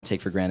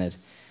take for granted.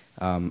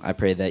 I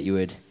pray that you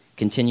would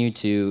continue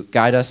to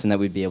guide us and that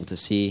we'd be able to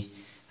see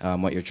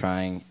what you're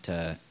trying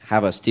to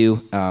have us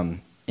do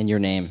in your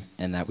name,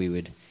 and that we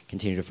would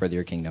continue to further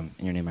your kingdom.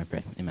 In your name I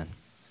pray. Amen.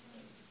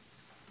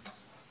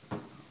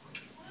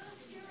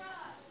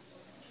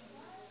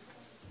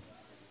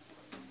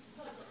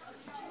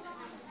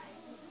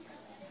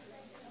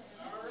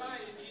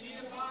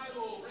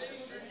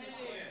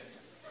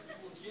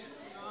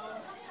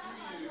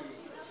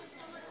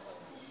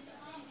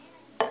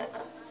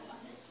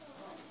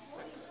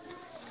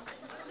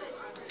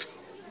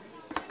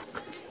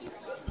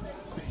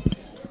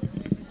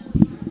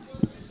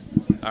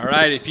 All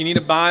right, if you need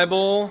a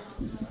Bible,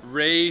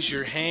 raise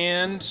your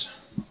hand.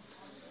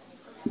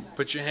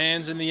 Put your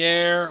hands in the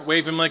air.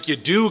 Wave them like you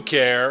do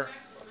care.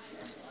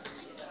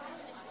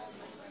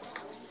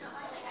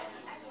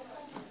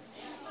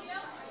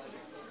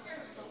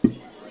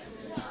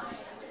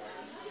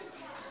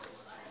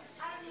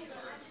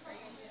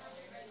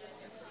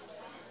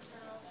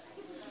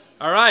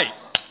 All right.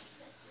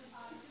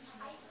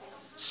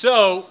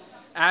 So,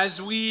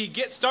 as we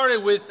get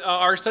started with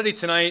our study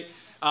tonight,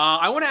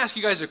 I want to ask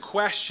you guys a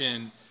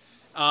question,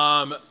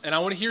 and I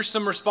want to hear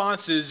some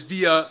responses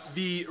via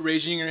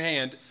raising your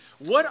hand.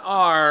 What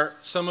are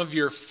some of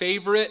your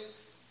favorite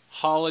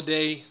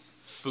holiday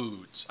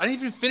foods? I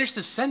didn't even finish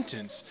the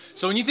sentence.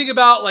 So when you think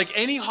about like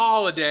any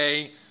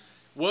holiday,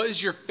 what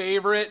is your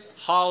favorite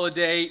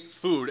holiday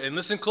food? And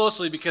listen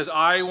closely, because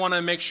I want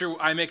to make sure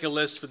I make a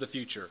list for the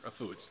future of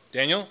foods.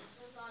 Daniel?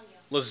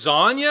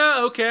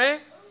 Lasagna, okay.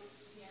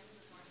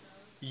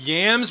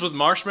 Yams with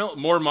marshmallows,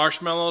 more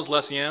marshmallows,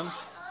 less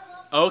yams.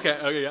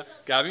 Okay, yeah.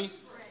 Gabby?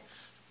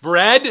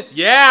 Bread?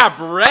 Yeah,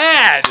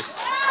 bread.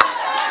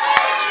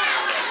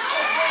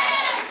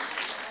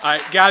 All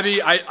right,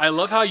 Gabby, I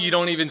love how you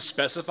don't even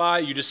specify,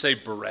 you just say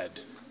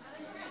bread.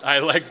 I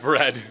like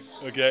bread,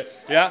 okay?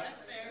 Yeah?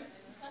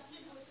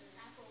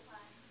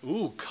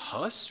 Ooh,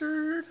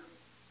 custard?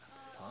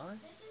 Pie?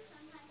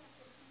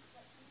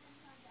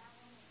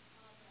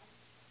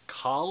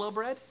 Challah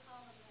bread?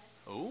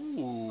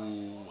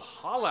 Ooh,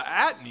 holla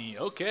at me,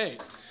 okay.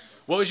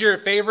 What was your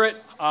favorite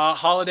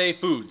holiday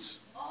foods?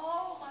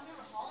 Oh, my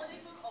favorite holiday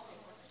food? Okay.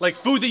 Like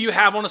food that you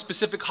have on a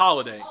specific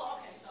holiday. Oh,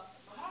 okay. So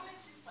my mom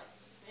makes this like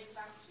big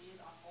mac and cheese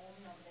on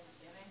only on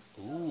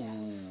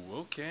Thanksgiving. Ooh,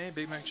 okay.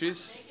 Big mac and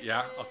cheese.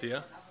 Yeah,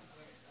 Althea.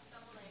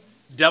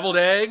 Deviled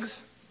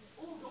eggs.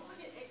 Ooh, don't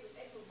forget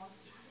egg with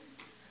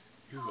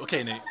mustard. Ooh,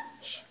 okay, Nate.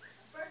 Shh.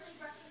 Birthday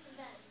breakfast and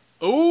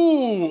then.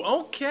 Ooh,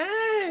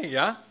 okay.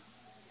 Yeah.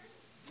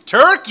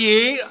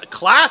 Turkey,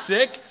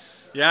 classic.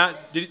 Yeah.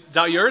 Is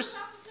that yours?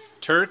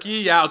 Turkey,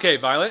 yeah. Okay,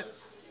 Violet.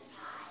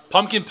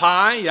 Pumpkin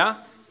pie, yeah.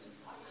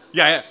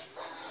 Yeah.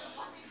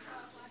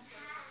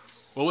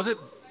 What was it?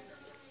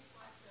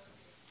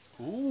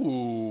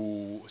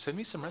 Ooh, send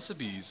me some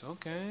recipes.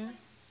 Okay.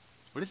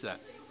 What is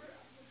that?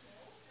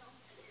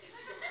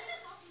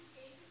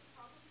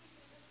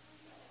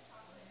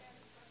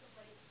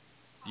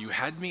 You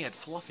had me at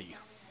fluffy.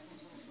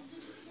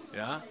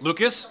 Yeah.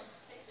 Lucas?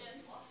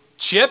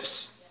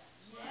 Chips?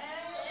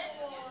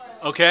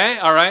 Okay,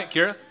 all right.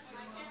 Kira?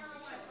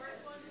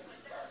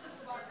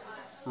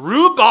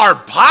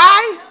 Rhubarb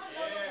pie?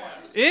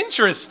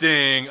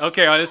 Interesting.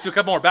 Okay, all right, let's do a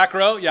couple more. Back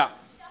row, yeah.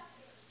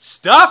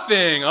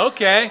 Stuffing,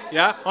 okay,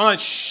 yeah. Hold on,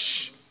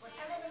 shh.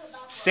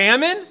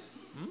 Salmon?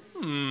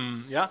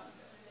 Yeah.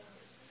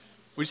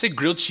 Would you say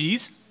grilled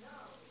cheese?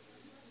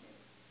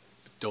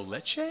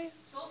 Doleche?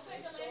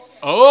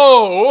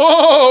 Oh,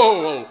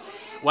 whoa.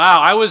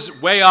 Wow, I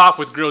was way off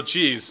with grilled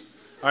cheese.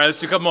 All right, let's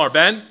do a couple more.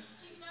 Ben?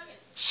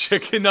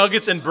 Chicken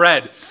nuggets and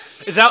bread.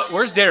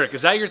 Where's Derek?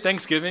 Is that your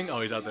Thanksgiving?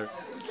 Oh, he's out there.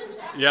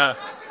 Yeah.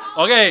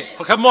 Okay,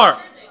 a couple more.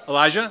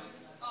 Elijah?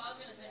 Oh, I was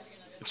going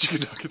to say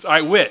chicken nuggets. All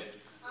right, Whit.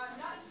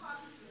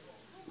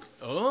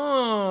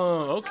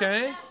 Oh,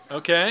 okay.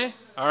 Okay.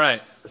 All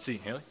right. Let's see.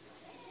 Haley?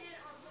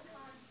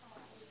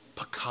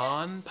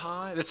 Pecan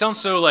pie? That sounds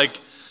so, like,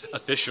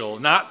 official.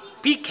 Not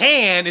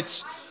pecan,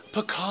 it's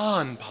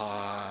pecan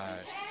pie.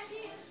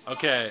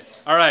 Okay.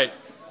 All right.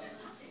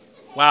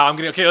 Wow,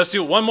 okay, let's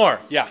do one more.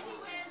 Yeah.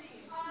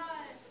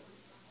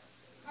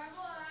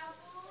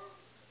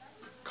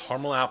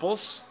 Caramel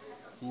apples?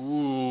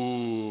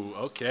 Ooh,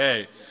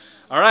 okay.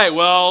 All right,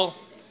 well,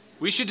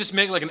 we should just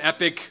make like an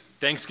epic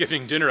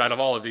Thanksgiving dinner out of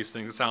all of these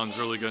things. It sounds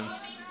really good.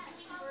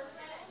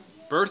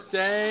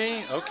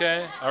 Birthday?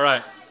 Okay. All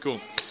right,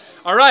 cool.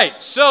 All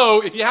right,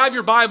 so if you have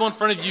your Bible in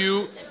front of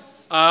you,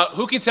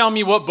 who can tell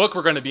me what book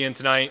we're going to be in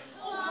tonight?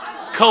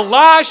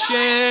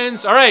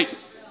 Colossians. All right.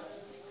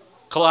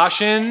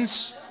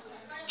 Colossians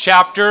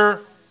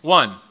chapter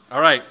 1.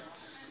 All right.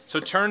 So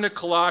turn to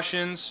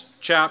Colossians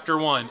chapter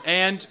 1.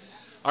 And,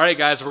 all right,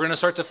 guys, we're going to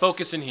start to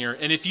focus in here.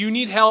 And if you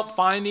need help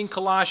finding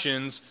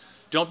Colossians,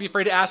 don't be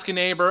afraid to ask a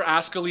neighbor,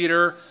 ask a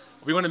leader.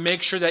 We want to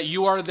make sure that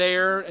you are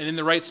there and in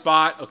the right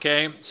spot,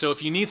 okay? So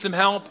if you need some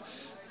help,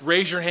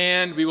 raise your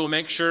hand. We will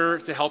make sure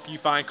to help you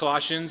find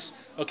Colossians.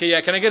 Okay,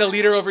 yeah, can I get a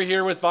leader over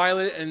here with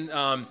Violet and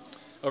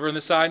over on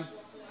this side?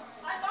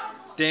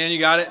 Dan, you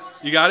got it?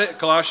 You got it?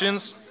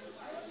 Colossians?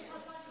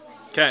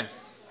 Okay.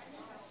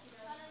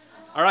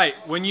 All right.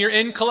 When you're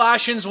in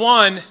Colossians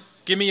 1,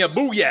 give me a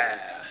booyah.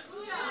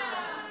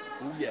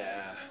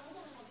 Booyah.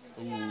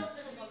 Ooh.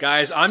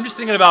 Guys, I'm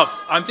thinking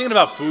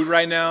about food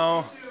right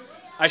now.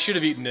 I should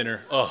have eaten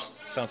dinner. Oh,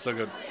 sounds so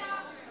good.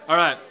 All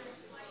right.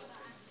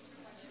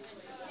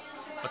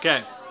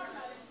 Okay.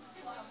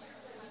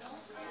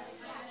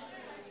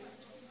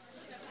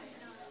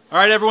 All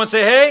right, everyone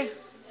say hey.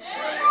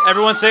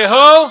 Everyone say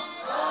ho.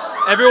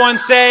 Everyone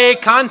say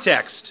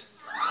context.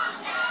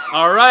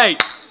 All right.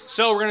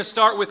 So we're going to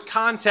start with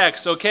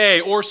context,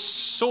 okay? Or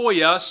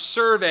soya,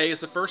 survey is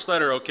the first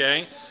letter,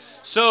 okay?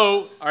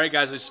 So, all right,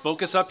 guys, let's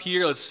focus up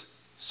here. Let's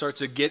start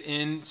to get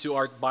into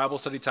our Bible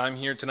study time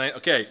here tonight.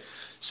 Okay,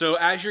 so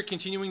as you're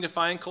continuing to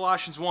find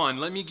Colossians 1,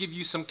 let me give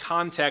you some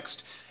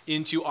context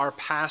into our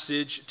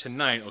passage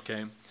tonight,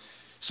 okay?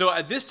 So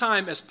at this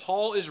time, as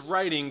Paul is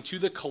writing to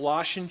the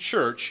Colossian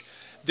church,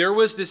 there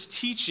was this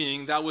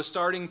teaching that was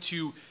starting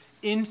to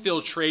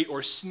infiltrate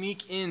or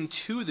sneak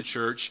into the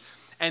church,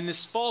 and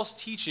this false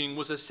teaching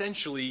was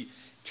essentially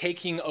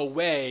taking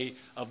away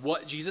of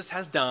what Jesus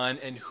has done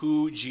and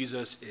who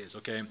Jesus is,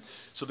 okay?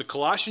 So the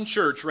Colossian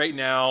church right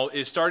now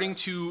is starting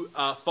to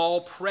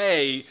fall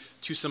prey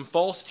to some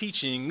false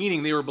teaching,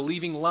 meaning they were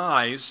believing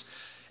lies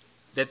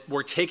that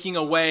were taking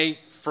away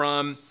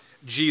from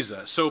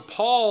Jesus. So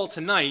Paul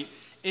tonight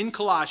in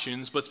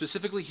Colossians, but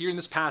specifically here in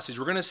this passage,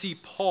 we're going to see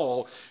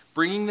Paul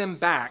bringing them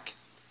back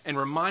and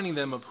reminding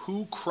them of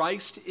who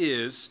Christ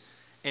is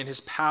and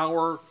his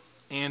power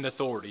and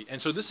authority. And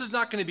so this is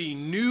not going to be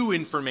new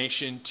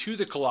information to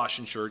the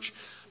Colossian church,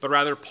 but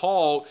rather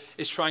Paul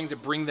is trying to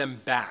bring them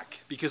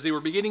back because they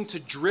were beginning to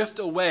drift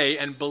away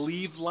and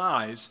believe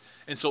lies.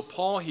 And so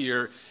Paul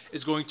here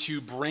is going to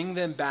bring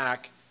them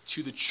back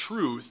to the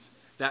truth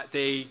that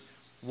they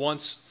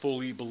once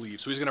fully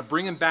believed. So he's going to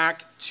bring them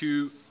back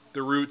to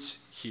the roots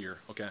here,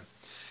 okay?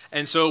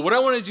 And so what I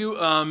want to do,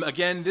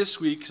 again, this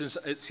week, since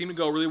it seemed to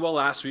go really well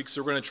last week,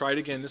 so we're going to try it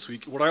again this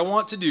week. What I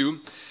want to do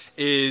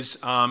is,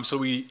 so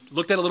we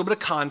looked at a little bit of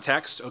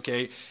context,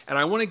 okay? And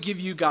I want to give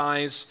you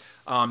guys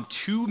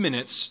 2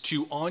 minutes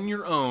to, on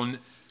your own,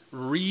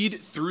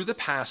 read through the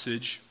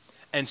passage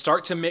and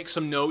start to make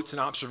some notes and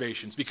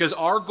observations. Because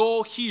our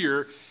goal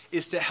here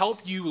is to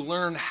help you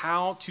learn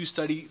how to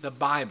study the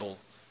Bible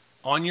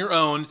on your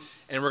own,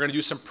 and we're going to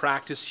do some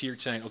practice here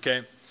tonight,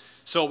 okay?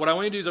 So what I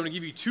want to do is I'm going to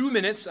give you 2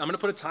 minutes. I'm going to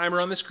put a timer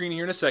on the screen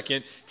here in a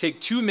second.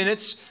 Take 2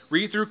 minutes,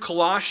 read through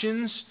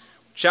Colossians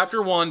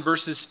chapter 1,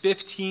 verses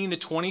 15 to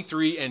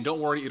 23, and don't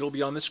worry, it'll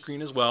be on the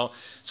screen as well.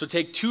 So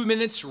take 2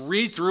 minutes,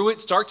 read through it,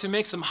 start to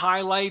make some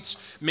highlights,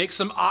 make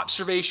some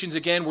observations.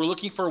 Again, we're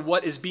looking for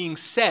what is being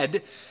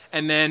said,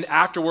 and then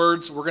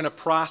afterwards, we're going to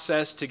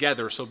process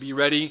together. So be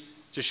ready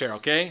to share,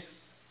 okay?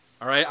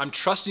 All right, I'm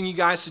trusting you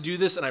guys to do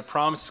this, and I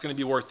promise it's going to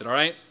be worth it, all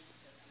right?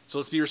 So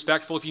let's be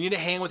respectful. If you need a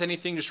hand with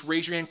anything, just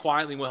raise your hand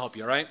quietly and we'll help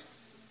you, all right?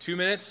 2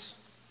 minutes,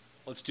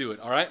 let's do it,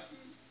 all right?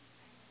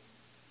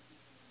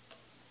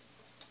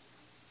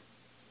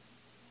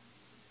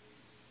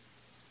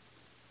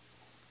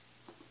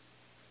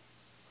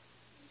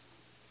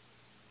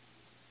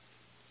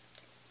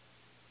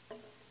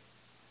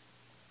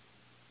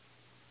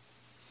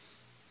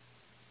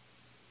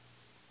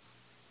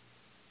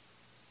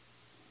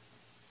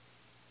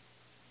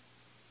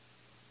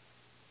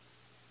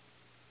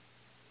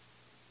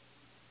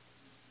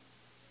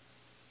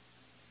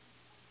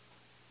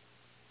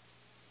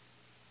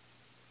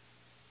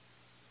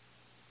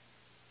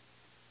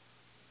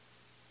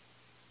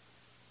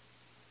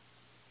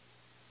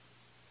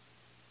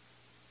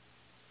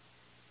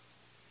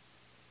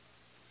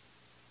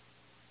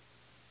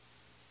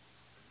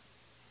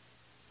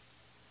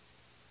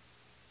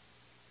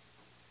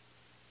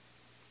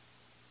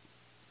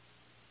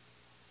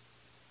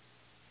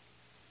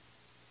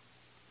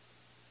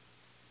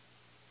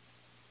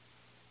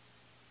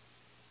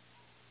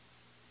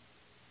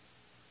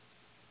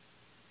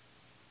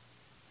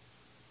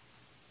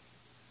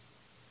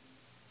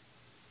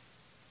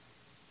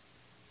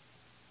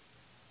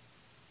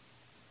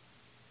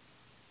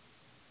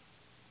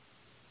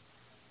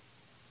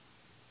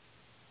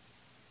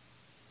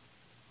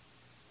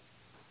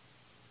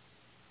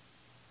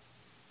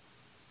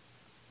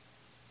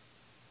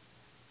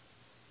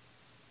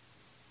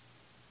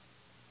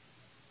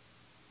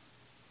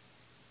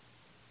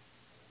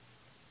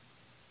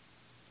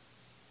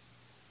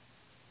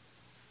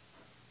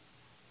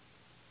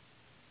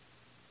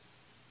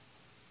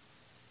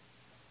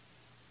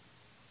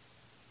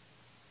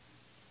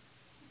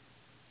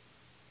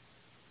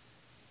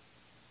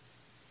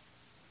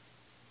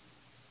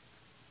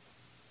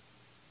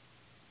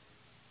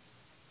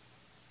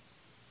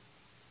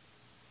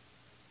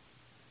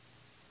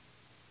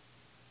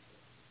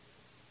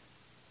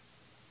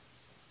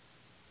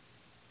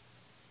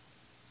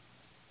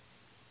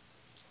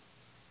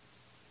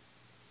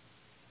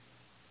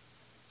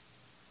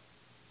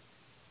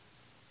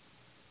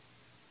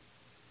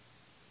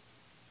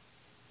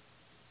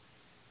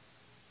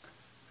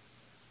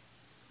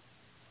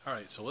 All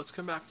right, so let's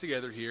come back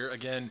together here.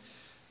 Again,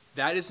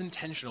 that is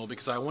intentional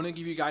because I want to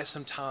give you guys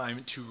some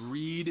time to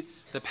read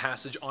the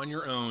passage on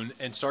your own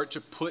and start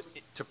to put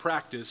to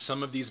practice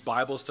some of these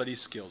Bible study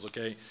skills,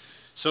 okay?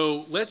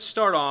 So let's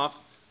start off.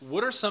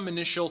 What are some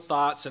initial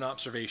thoughts and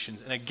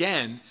observations? And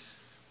again,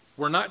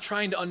 we're not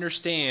trying to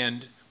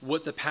understand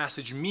what the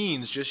passage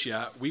means just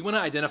yet. We want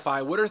to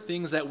identify what are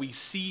things that we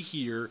see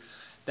here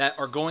that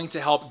are going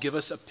to help give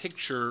us a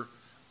picture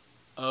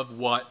of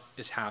what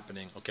is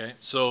happening, okay?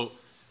 So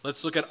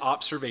let's look at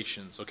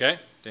observations, okay?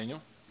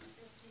 Daniel? 15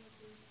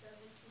 through 17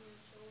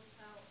 shows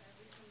how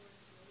everything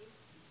was made.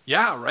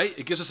 Yeah, right?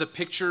 It gives us a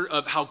picture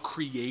of how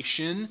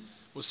creation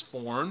was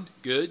formed.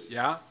 Good,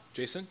 yeah.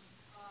 Jason?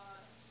 So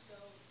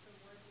the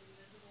words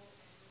invisible and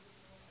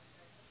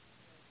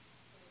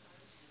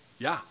visible.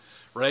 Yeah,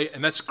 right?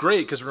 And that's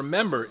great because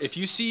remember, if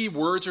you see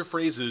words or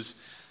phrases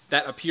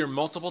that appear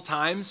multiple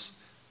times,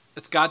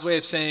 that's God's way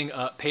of saying,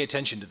 pay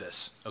attention to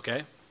this,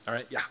 okay? All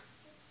right, yeah.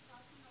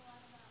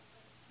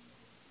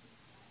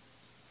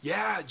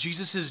 Yeah,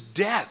 Jesus'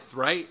 death,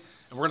 right?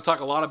 And we're going to talk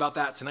a lot about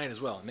that tonight as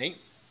well. Nate?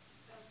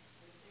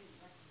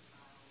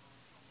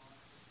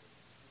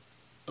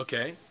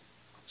 Okay.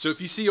 So if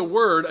you see a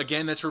word,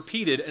 again, that's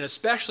repeated, and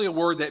especially a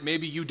word that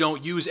maybe you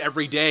don't use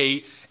every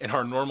day in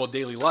our normal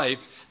daily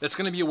life, that's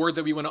going to be a word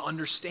that we want to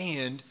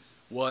understand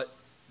what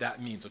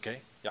that means, okay?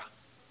 Yeah.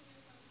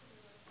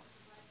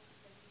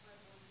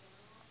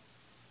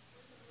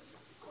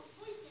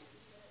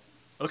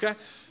 Okay.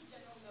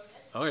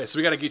 Okay, so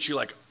we got to get you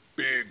like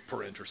big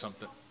print or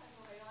something.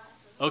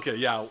 Okay,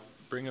 yeah,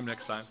 bring him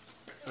next time.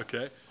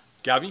 Okay.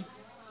 Gabby?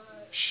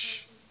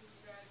 Shh.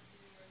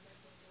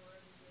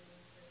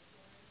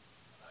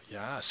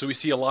 Yeah, so we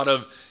see a lot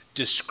of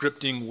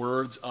descripting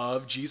words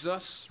of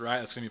Jesus, right?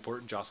 That's going to be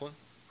important. Jocelyn?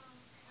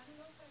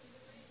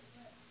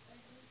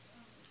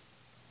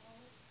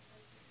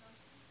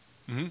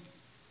 Mm-hmm.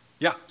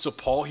 Yeah, so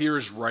Paul here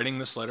is writing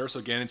this letter. So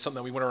again, it's something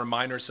that we want to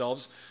remind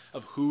ourselves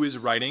of who is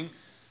writing.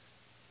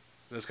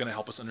 That's going to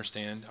help us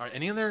understand. All right,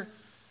 any other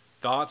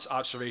thoughts,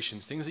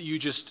 observations, things that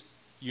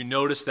you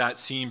notice that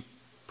seem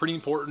pretty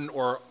important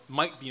or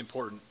might be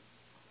important?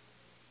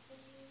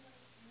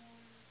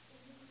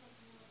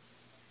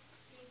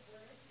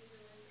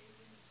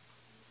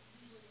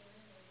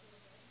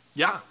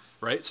 Yeah,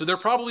 right? So there are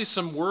probably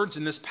some words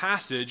in this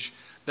passage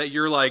that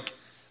you're like,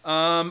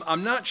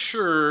 I'm not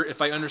sure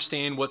if I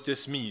understand what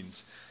this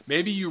means.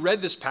 Maybe you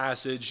read this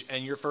passage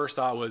and your first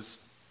thought was,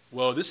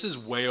 whoa, this is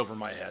way over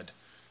my head.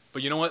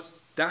 But you know what?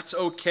 That's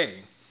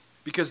okay.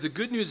 Because the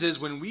good news is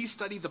when we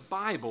study the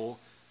Bible,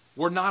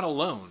 we're not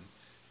alone.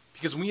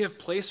 Because when we have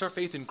placed our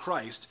faith in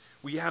Christ,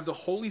 we have the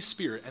Holy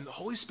Spirit, and the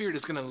Holy Spirit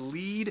is going to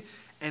lead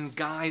and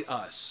guide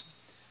us.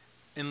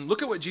 And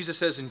look at what Jesus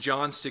says in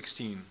John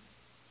 16.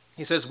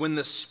 He says, when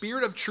the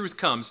Spirit of truth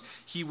comes,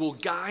 he will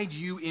guide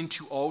you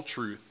into all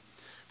truth.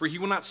 For he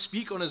will not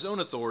speak on his own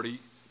authority,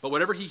 but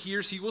whatever he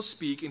hears, he will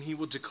speak, and he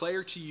will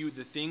declare to you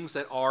the things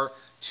that are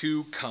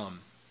to come.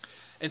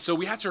 And so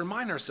we have to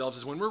remind ourselves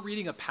is when we're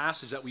reading a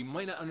passage that we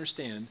might not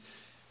understand,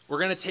 we're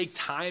going to take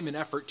time and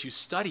effort to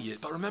study it.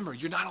 But remember,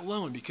 you're not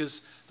alone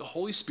because the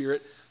Holy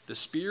Spirit, the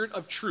Spirit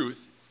of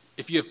truth,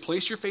 if you have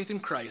placed your faith in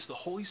Christ, the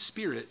Holy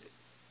Spirit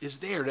is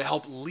there to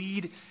help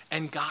lead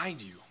and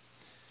guide you.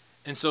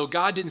 And so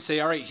God didn't say,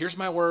 all right, here's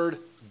my word,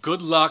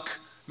 good luck,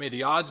 may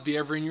the odds be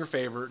ever in your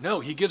favor. No,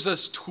 he gives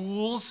us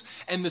tools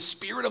and the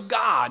Spirit of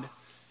God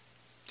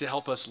to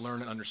help us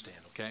learn and understand,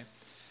 okay?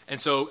 And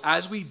so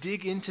as we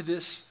dig into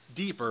this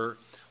deeper,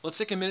 let's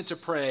take a minute to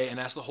pray and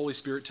ask the Holy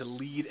Spirit to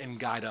lead and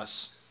guide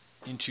us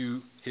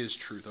into his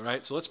truth, all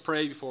right? So let's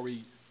pray before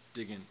we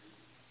dig in.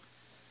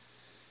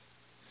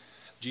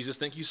 Jesus,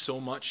 thank you so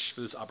much for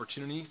this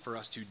opportunity for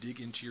us to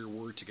dig into your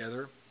word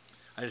together.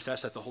 I just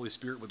ask that the Holy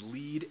Spirit would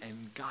lead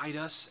and guide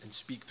us and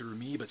speak through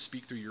me, but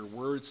speak through your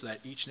word so that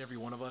each and every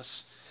one of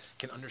us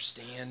can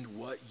understand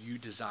what you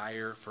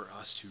desire for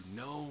us to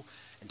know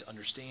and to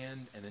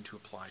understand and then to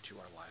apply to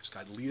our lives.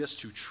 God, lead us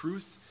to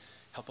truth.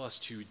 Help us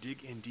to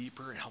dig in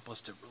deeper and help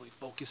us to really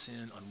focus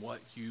in on what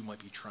you might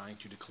be trying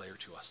to declare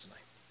to us tonight.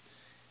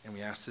 And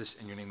we ask this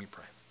in your name we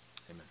pray.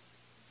 Amen.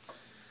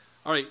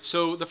 All right,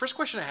 so the first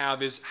question I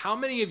have is, how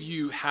many of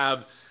you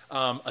have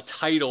a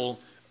title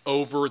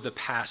over the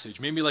passage?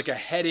 Maybe like a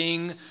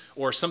heading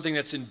or something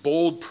that's in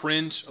bold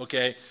print,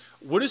 okay?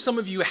 What do some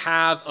of you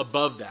have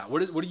above that?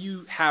 What do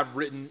you have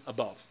written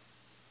above?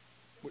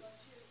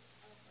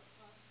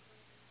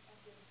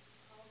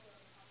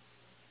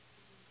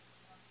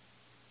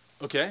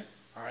 Okay,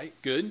 all right,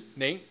 good.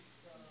 Nate?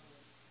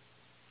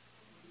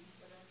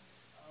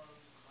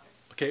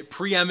 Okay,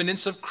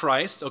 preeminence of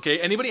Christ.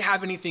 Okay, anybody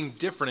have anything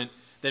different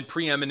than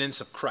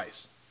preeminence of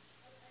Christ?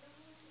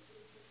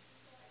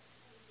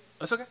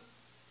 That's okay.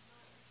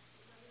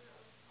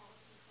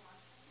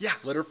 Yeah,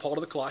 letter of Paul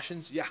to the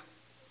Colossians. Yeah.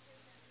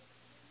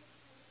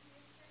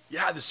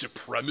 Yeah, the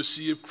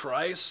supremacy of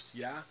Christ.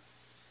 Yeah.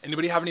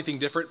 Anybody have anything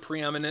different?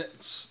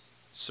 Preeminence,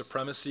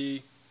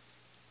 supremacy.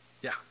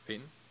 Yeah,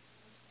 Peyton.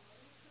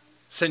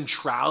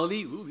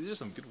 Centrality. Ooh, these are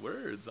some good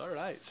words. All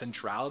right.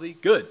 Centrality.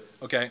 Good.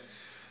 Okay.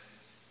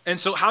 And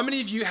so how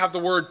many of you have the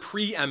word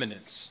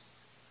preeminence?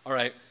 All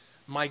right.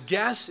 My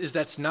guess is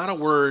that's not a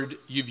word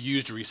you've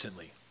used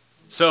recently.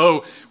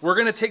 So we're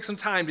going to take some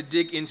time to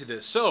dig into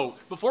this. So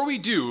before we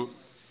do,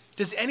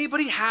 does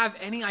anybody have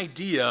any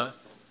idea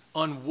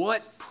on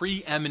what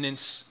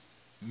preeminence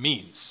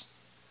means?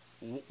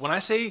 When I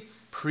say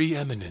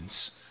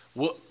preeminence,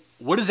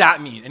 what does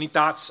that mean? Any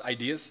thoughts,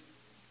 ideas?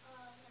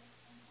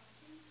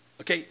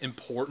 Okay,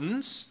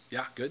 importance.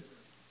 Yeah, good.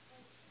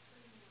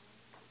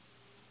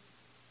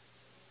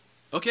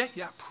 Okay,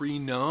 yeah,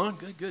 pre-known.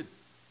 Good.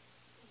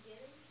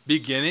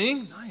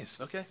 Beginning. Nice.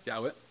 Okay, yeah,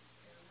 what?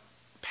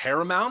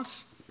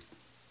 Paramount.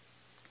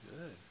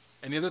 Good.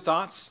 Any other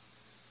thoughts?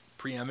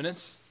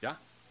 Preeminence. Yeah.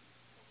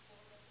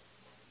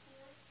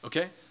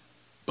 Okay.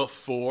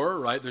 Before,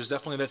 right? There's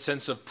definitely that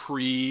sense of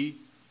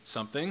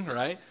pre-something,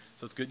 right?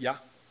 So it's good. Yeah.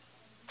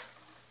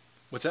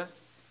 What's that?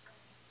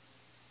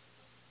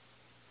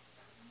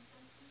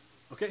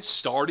 Okay,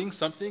 starting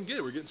something.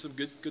 Good. We're getting some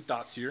good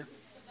thoughts here.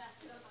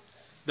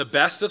 The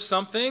best of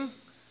something.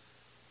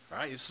 All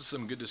right, this is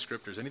some good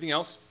descriptors. Anything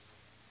else?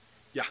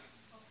 Yeah.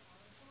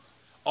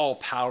 All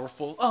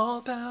powerful.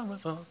 All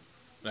powerful.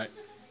 Right.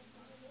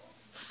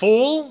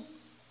 Full.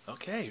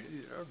 Okay,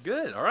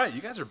 good. All right,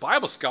 you guys are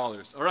Bible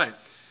scholars. All right.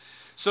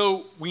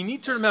 So we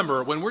need to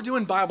remember when we're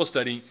doing Bible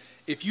study,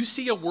 if you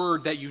see a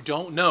word that you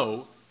don't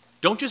know,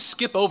 don't just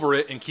skip over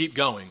it and keep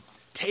going.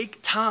 Take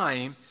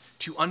time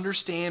to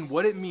understand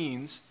what it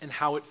means and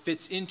how it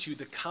fits into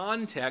the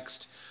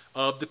context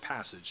of the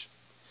passage.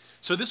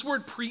 So this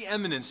word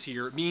preeminence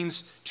here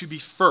means to be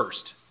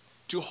first,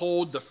 to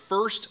hold the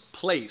first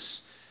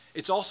place.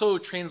 It's also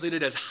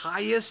translated as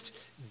highest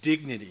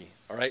dignity,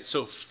 all right?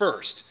 So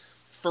first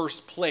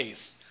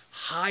place,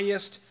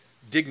 highest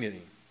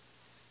dignity.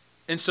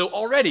 And so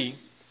already,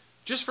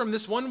 just from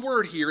this one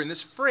word here in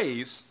this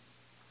phrase,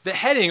 the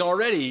heading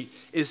already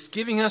is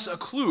giving us a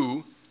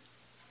clue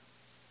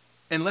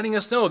and letting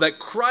us know that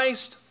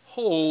Christ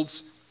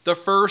holds the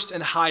first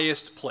and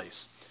highest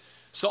place.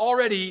 So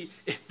already,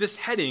 this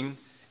heading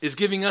is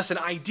giving us an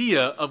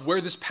idea of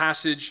where this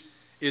passage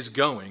is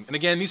going. And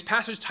again, these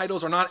passage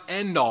titles are not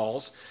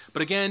end-alls,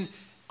 but again,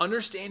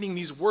 understanding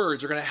these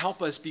words are going to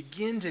help us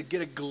begin to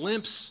get a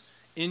glimpse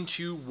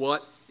into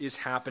what is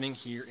happening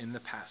here in the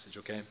passage,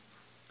 okay?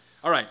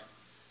 All right,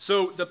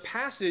 so the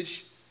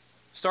passage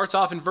starts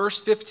off in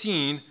verse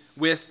 15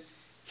 with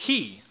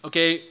he,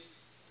 okay?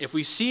 If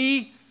we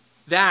see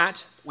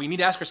that, we need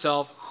to ask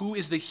ourselves, who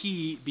is the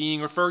he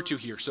being referred to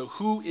here? So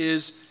who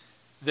is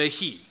the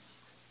he?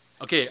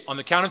 Okay, on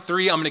the count of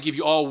three, I'm going to give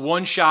you all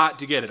one shot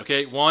to get it,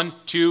 okay? 1,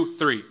 2,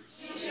 3.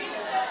 Jesus.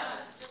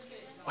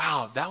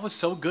 Wow, that was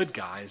so good,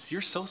 guys.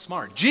 You're so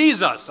smart.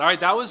 Jesus, all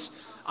right,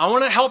 I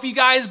want to help you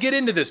guys get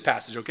into this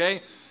passage,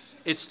 okay?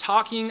 It's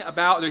talking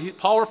about,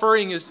 Paul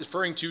is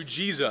referring to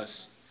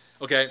Jesus,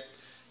 okay?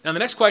 Now the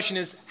next question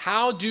is,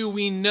 how do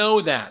we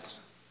know that?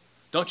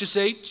 Don't just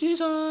say,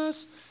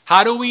 Jesus.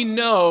 How do we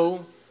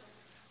know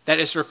that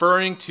it's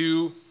referring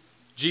to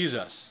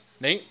Jesus?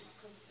 Nate?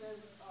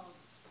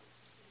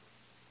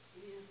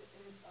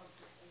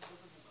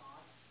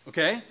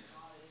 Okay.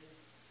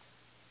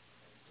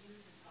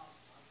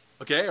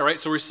 Okay, all right,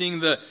 so we're seeing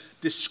the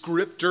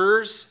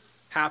descriptors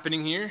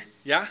happening here.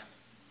 Yeah?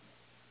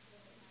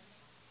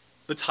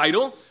 The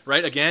title,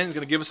 right, again, is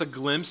going to give us a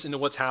glimpse into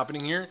what's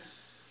happening here.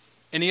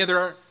 Any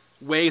other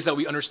ways that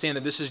we understand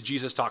that this is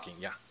Jesus talking?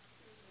 Yeah.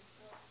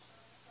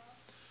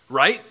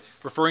 Right?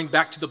 Referring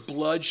back to the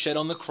blood shed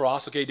on the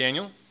cross. Okay,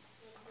 Daniel?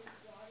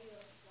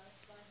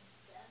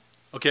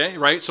 Okay,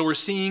 right, so we're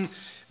seeing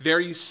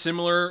very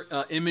similar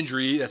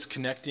imagery that's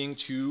connecting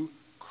to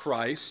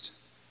Christ.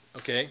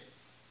 Okay.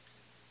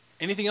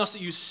 Anything else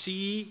that you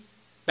see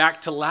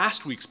back to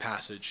last week's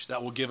passage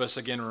that will give us,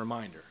 again, a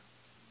reminder?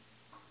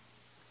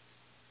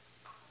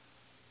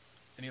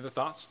 Any other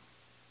thoughts?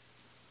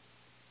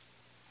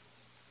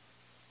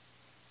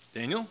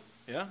 Daniel?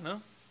 Yeah?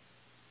 No?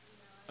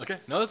 Okay.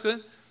 No, that's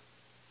good.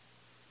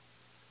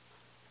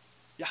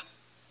 Yeah.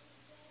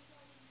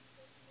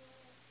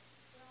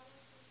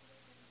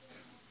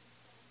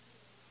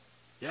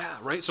 Yeah,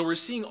 right? So we're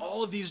seeing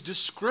all of these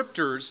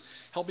descriptors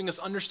helping us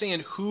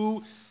understand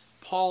who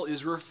Paul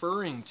is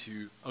referring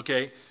to,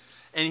 okay?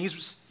 And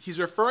he's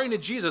referring to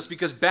Jesus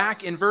because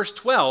back in verse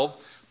 12,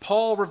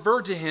 Paul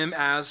referred to him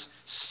as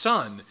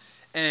son.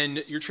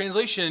 And your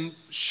translation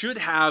should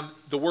have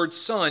the word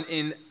son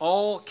in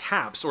all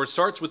caps, or it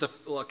starts with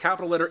a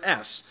capital letter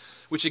S,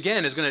 which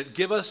again is going to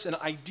give us an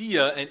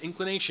idea, an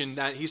inclination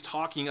that he's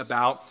talking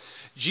about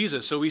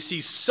Jesus. So we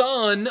see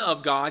Son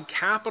of God,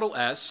 capital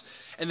S,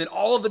 and then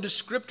all of the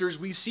descriptors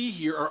we see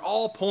here are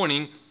all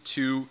pointing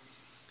to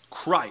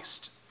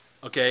Christ.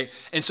 Okay?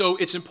 And so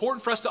it's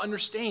important for us to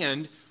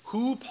understand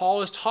who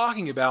Paul is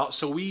talking about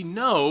so we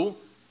know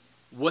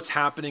what's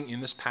happening in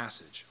this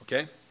passage.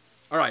 Okay?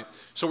 All right.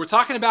 So we're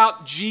talking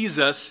about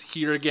Jesus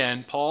here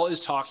again. Paul is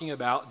talking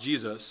about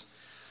Jesus.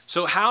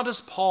 So how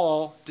does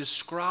Paul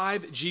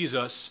describe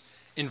Jesus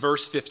in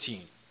verse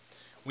 15?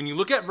 When you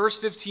look at verse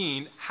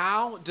 15,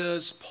 how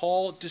does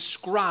Paul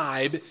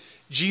describe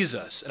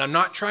Jesus? And I'm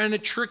not trying to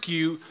trick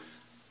you.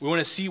 We want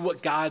to see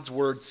what God's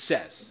word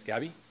says.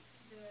 Gabby?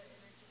 Good.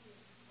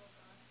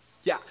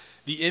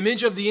 The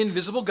image of the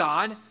invisible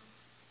God.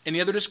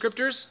 Any other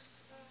descriptors?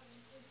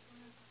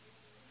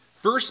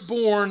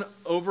 Firstborn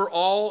over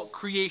all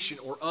creation,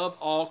 or of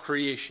all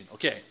creation.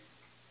 Okay.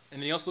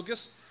 Anything else,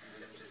 Lucas?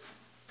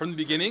 From the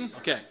beginning?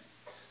 Okay.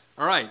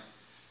 All right.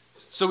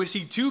 So we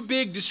see two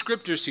big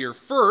descriptors here.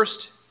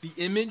 First, the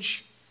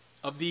image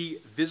of the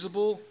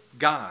visible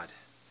God.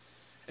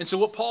 And so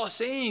what Paul is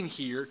saying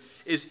here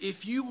is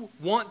if you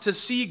want to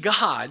see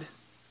God,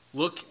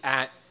 look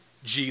at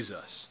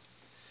Jesus.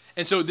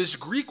 And so this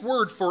Greek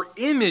word for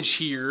image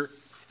here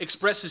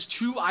expresses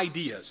two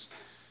ideas.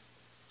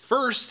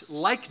 First,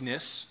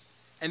 likeness,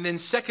 and then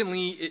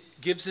secondly, it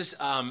gives this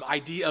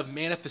idea of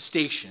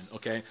manifestation,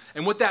 okay?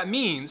 And what that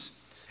means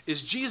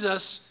is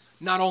Jesus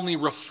not only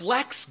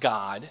reflects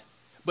God,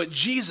 but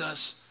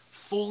Jesus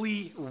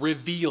fully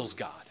reveals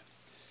God.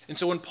 And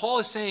so when Paul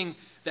is saying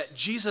that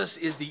Jesus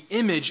is the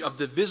image of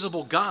the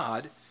visible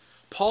God,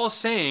 Paul is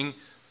saying,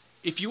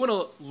 if you want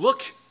to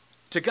look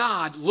to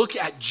God, look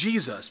at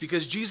Jesus,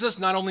 because Jesus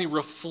not only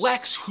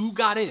reflects who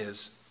God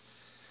is,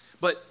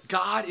 but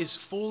God is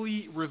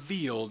fully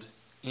revealed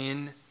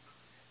in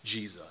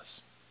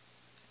Jesus.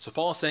 So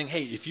Paul is saying,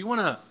 hey, if you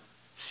want to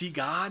see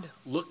God,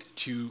 look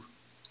to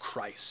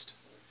Christ.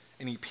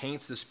 And he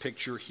paints this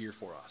picture here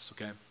for us,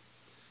 okay?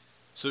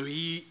 So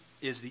he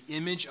is the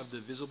image of the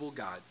visible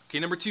God.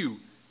 Okay, number 2,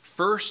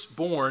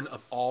 firstborn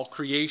of all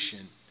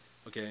creation,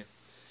 okay?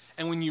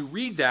 And when you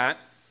read that,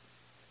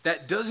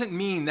 that doesn't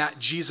mean that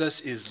Jesus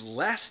is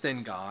less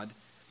than God,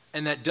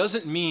 and that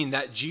doesn't mean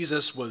that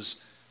Jesus was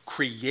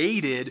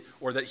created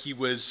or that he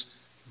was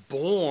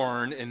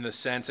born in the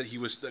sense that he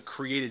was the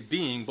created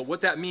being. But what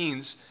that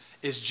means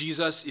is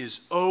Jesus is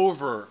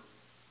over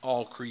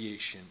all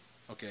creation,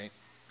 okay?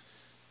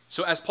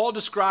 So as Paul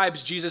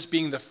describes Jesus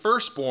being the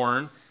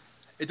firstborn,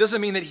 it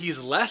doesn't mean that he's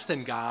less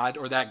than God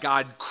or that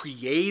God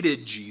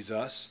created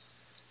Jesus.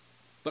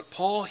 But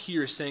Paul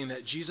here is saying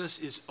that Jesus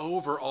is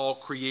over all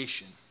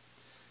creation.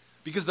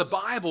 Because the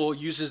Bible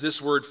uses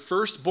this word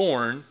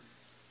firstborn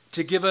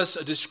to give us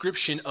a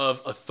description of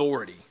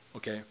authority,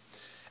 okay?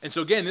 And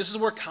so again, this is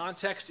where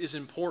context is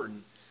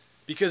important.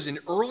 Because in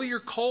earlier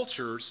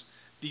cultures,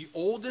 the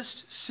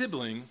oldest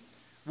sibling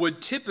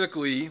would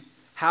typically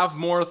have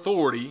more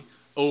authority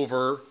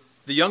over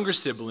the younger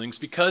siblings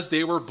because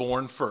they were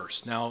born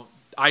first. Now,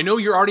 I know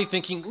you're already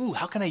thinking, ooh,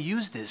 how can I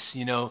use this,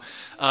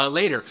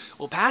 later?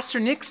 Well, Pastor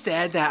Nick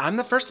said that I'm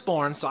the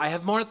firstborn, so I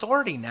have more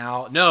authority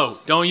now. No,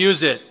 don't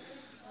use it.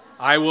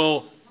 I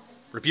will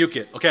rebuke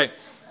it. Okay.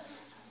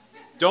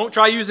 Don't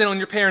try using it on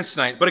your parents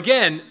tonight. But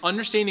again,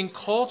 understanding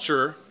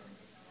culture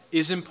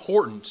is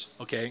important,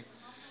 okay?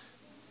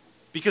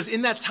 Because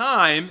in that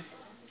time,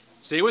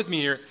 stay with me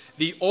here,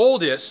 the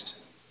oldest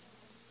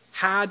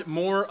had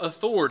more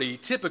authority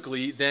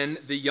typically than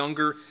the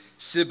younger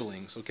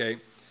siblings, okay?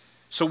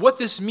 So what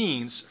this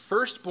means,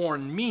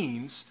 firstborn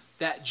means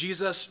that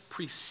Jesus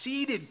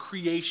preceded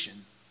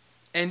creation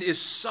and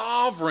is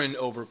sovereign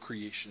over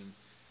creation.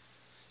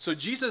 So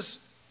Jesus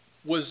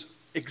was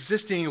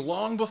existing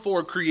long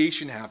before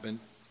creation happened,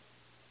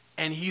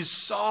 and he's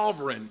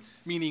sovereign,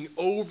 meaning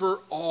over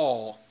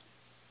all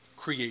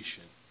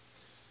creation,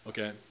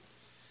 okay?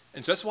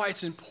 And so that's why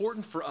it's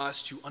important for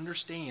us to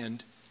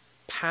understand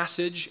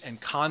passage and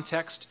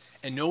context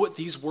and know what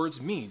these words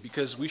mean,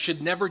 because we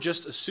should never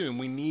just assume.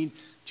 We need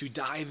to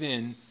dive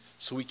in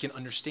so we can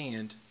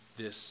understand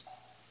this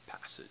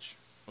passage,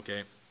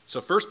 okay? So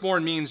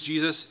firstborn means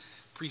Jesus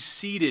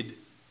preceded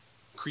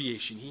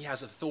creation. He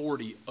has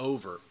authority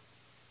over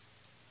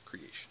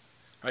creation.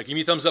 All right, give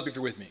me a thumbs up if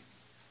you're with me.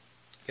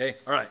 Okay,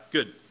 all right,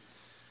 good.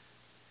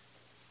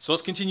 So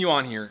let's continue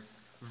on here.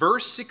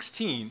 Verse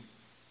 16,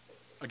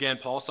 again,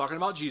 Paul's talking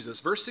about Jesus.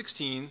 Verse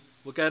 16,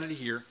 look at it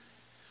here.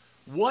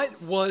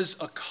 What was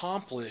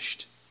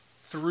accomplished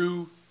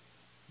through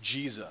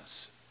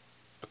Jesus?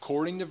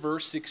 According to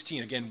verse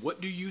 16, again,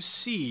 what do you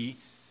see?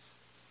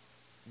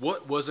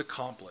 What was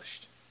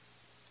accomplished?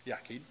 Yeah,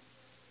 Cade?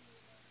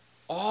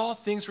 All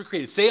things were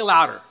created. Say it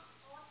louder.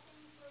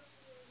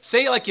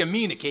 Say it like you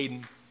mean it,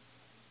 Caden.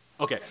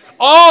 Okay.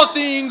 All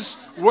things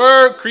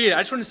were created.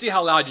 I just want to see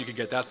how loud you could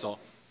get, that's all.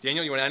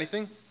 Daniel, you want to add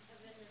anything?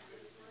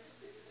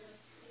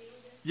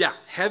 Yeah,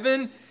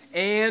 heaven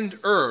and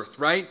earth,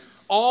 right?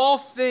 All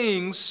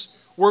things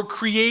were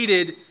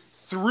created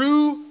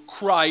through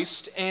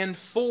Christ and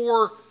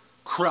for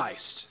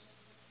Christ.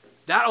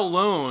 That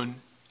alone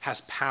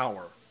has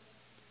power.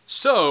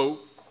 So,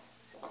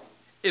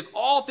 if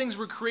all things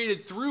were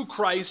created through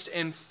Christ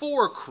and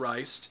for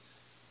Christ,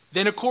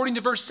 then according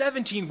to verse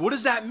 17, what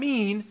does that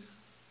mean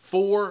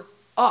for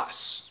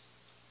us?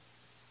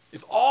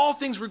 If all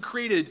things were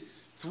created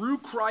through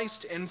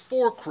Christ and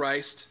for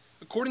Christ,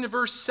 according to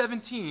verse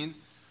 17,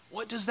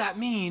 what does that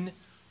mean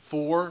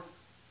for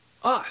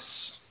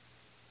us?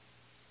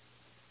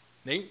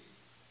 Nate?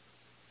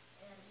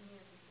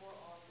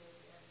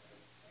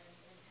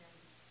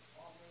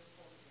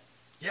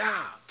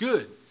 Yeah,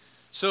 good.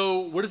 So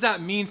what does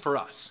that mean for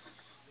us?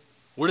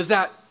 What does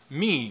that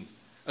mean,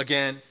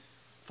 again,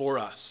 for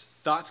us?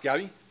 Thoughts,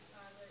 Gabby? Like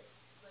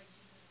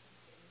Jesus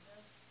sustains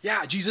us.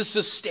 Yeah, Jesus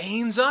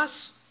sustains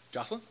us.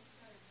 Jocelyn?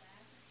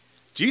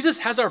 Jesus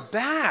has our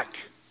back.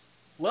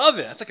 Love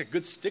it. That's like a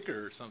good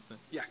sticker or something.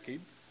 Yeah,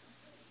 Cade?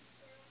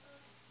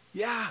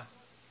 Yeah.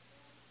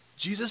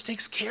 Jesus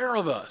takes care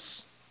of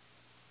us.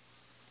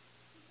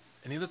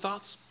 Any other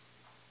thoughts?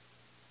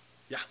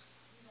 Yeah.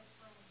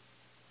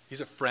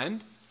 He's a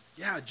friend?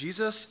 Yeah,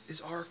 Jesus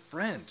is our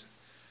friend.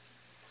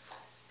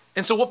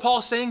 And so what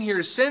Paul's saying here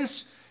is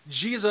since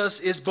Jesus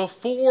is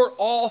before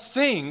all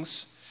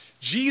things,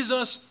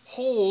 Jesus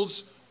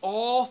holds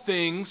all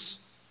things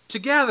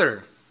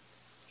together.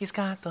 He's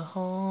got the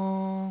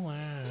whole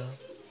world.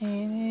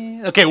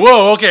 Okay,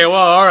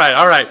 all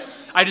right.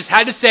 I just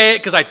had to say it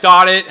because I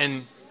thought it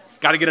and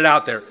got to get it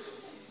out there.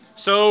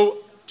 So,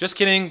 just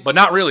kidding, but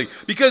not really.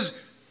 Because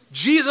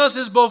Jesus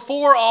is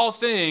before all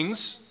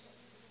things,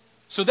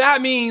 so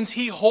that means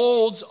he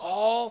holds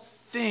all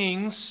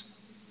things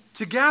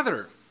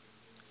together.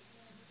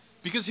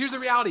 Because here's the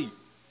reality.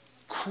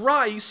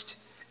 Christ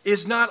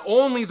is not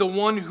only the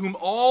one whom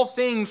all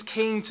things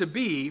came to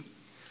be,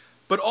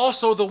 but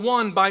also the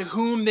one by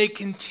whom they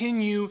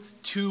continue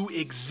to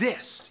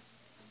exist.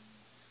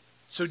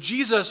 So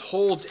Jesus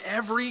holds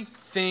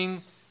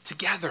everything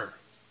together.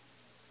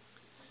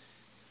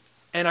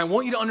 And I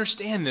want you to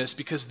understand this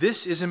because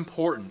this is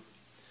important.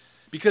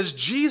 Because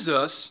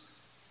Jesus,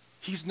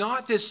 he's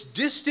not this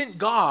distant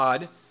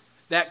God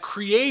that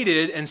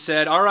created and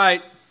said, all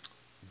right,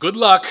 good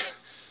luck.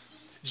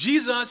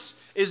 Jesus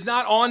is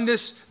not on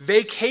this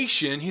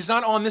vacation. He's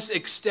not on this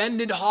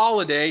extended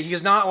holiday.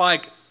 He's not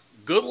like,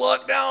 good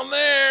luck down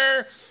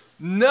there.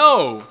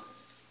 No.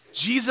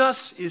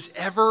 Jesus is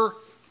ever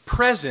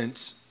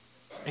present.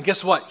 And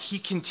guess what? He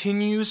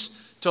continues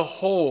to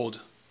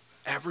hold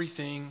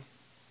everything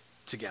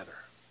together.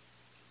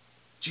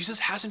 Jesus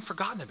hasn't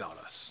forgotten about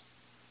us.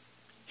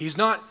 He's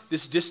not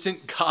this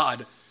distant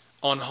God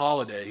on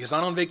holiday. He's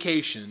not on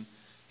vacation.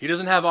 He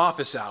doesn't have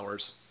office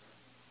hours.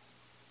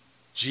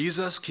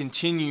 Jesus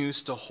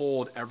continues to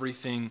hold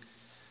everything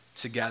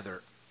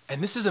together.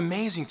 And this is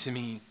amazing to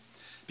me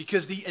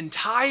because the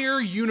entire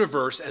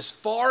universe, as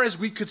far as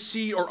we could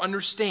see or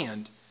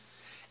understand,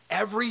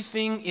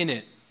 everything in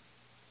it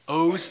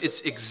owes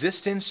its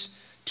existence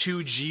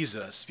to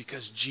Jesus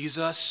because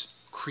Jesus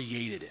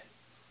created it.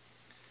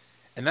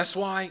 And that's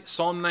why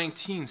Psalm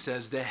 19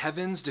 says, the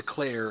heavens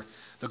declare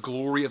the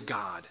glory of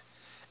God,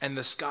 and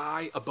the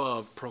sky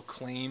above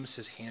proclaims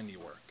his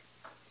handiwork.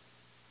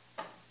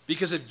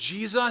 Because if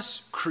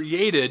Jesus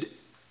created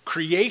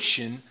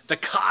creation, the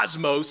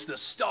cosmos, the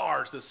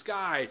stars, the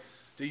sky,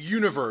 the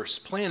universe,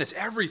 planets,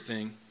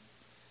 everything,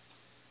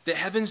 the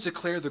heavens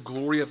declare the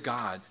glory of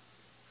God.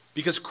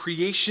 Because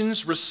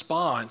creation's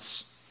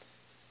response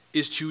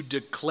is to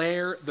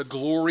declare the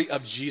glory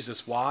of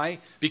Jesus. Why?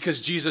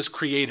 Because Jesus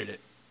created it.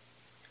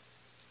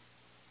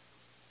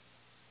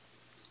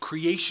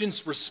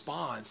 Creation's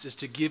response is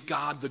to give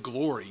God the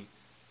glory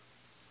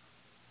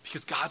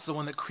because God's the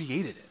one that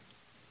created it.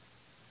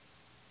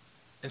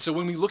 And so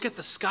when we look at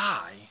the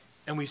sky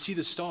and we see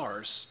the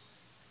stars,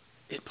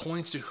 it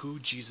points to who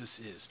Jesus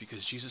is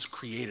because Jesus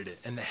created it.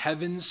 And the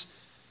heavens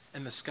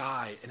and the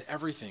sky and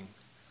everything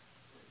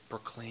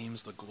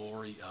proclaims the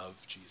glory of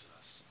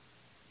Jesus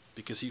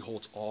because he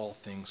holds all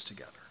things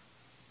together.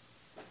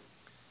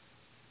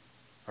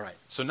 All right,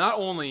 so not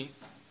only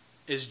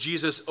is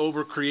Jesus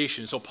over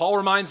creation, so Paul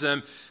reminds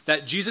them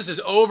that Jesus is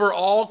over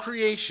all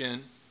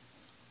creation.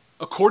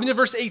 According to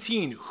verse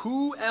 18,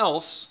 who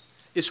else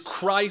is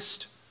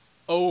Christ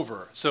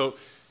over? So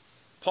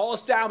Paul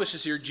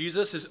establishes here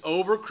Jesus is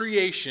over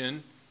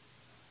creation.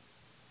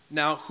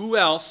 Now, who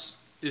else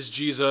is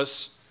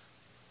Jesus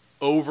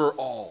over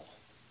all?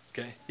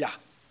 Okay, yeah.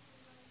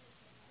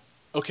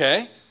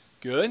 Okay,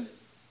 good.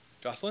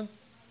 Jocelyn?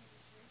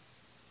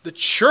 The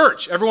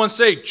church. Everyone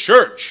say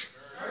church.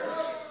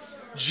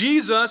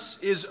 Jesus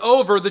is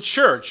over the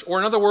church, or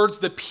in other words,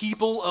 the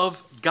people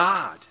of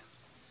God.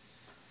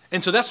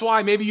 And so that's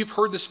why maybe you've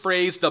heard this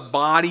phrase, the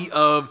body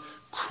of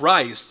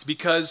Christ,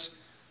 because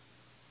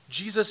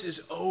Jesus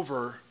is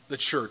over the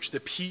church, the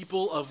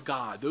people of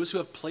God. Those who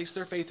have placed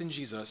their faith in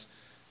Jesus,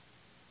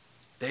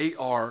 they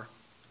are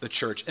the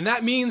church. And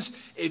that means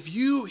if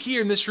you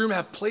here in this room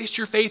have placed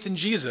your faith in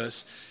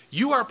Jesus,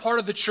 you are part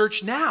of the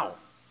church now.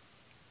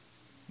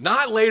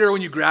 Not later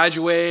when you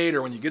graduate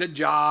or when you get a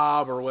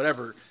job or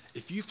whatever.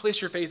 If you've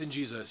placed your faith in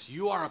Jesus,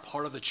 you are a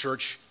part of the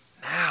church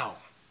now.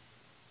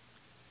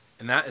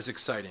 And that is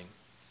exciting.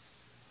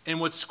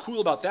 And what's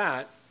cool about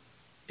that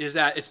is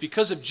that it's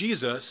because of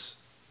Jesus,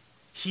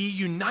 he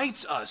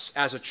unites us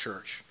as a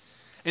church.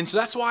 And so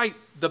that's why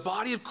the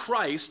body of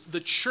Christ, the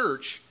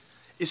church,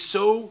 is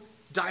so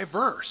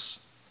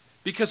diverse.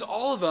 Because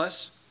all of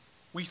us,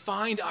 we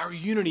find our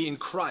unity in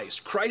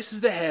Christ. Christ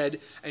is the head,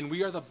 and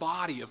we are the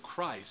body of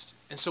Christ.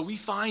 And so we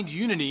find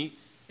unity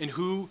in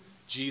who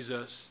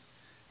Jesus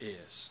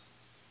is.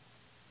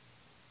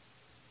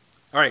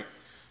 All right,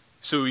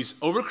 so he's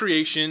over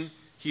creation,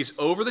 he's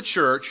over the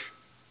church.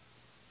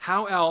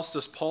 How else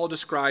does Paul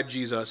describe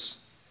Jesus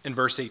in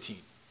verse 18?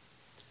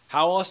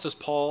 How else does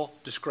Paul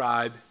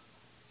describe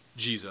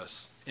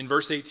Jesus in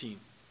verse 18?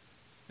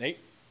 Nate?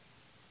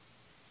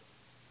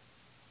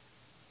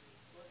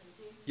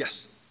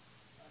 Yes.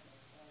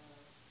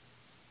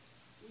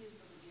 He is the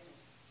beginning.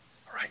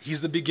 All right,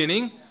 he's the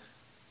beginning.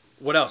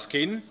 What else,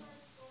 Caden?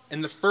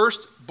 And the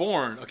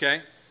firstborn,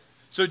 okay?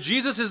 So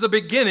Jesus is the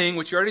beginning,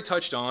 which you already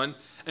touched on,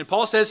 and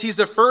Paul says he's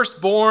the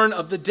firstborn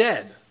of the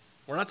dead.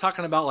 We're not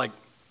talking about like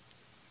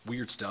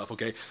weird stuff,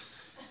 okay?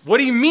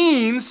 What he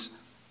means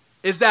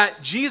is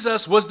that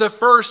Jesus was the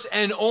first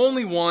and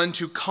only one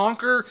to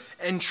conquer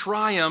and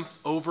triumph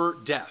over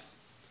death,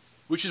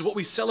 which is what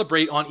we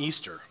celebrate on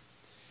Easter.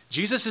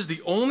 Jesus is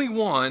the only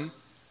one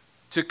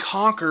to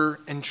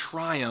conquer and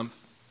triumph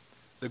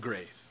the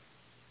grave.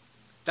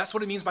 That's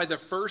what it means by the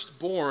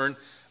firstborn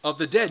of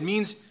the dead. It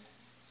means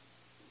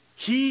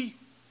he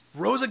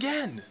rose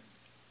again.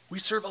 We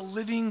serve a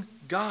living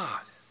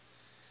God.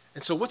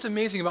 And so what's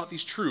amazing about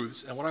these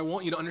truths, and what I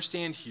want you to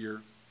understand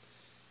here,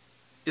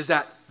 is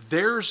that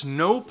there's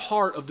no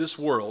part of this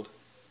world,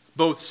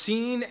 both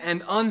seen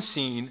and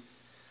unseen,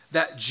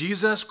 that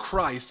Jesus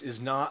Christ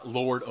is not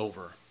Lord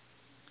over.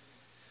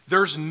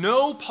 There's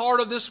no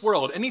part of this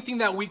world, anything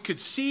that we could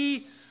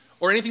see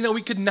or anything that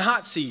we could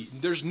not see,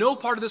 there's no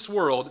part of this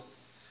world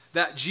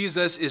that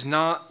Jesus is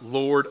not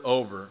Lord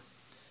over.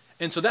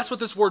 And so that's what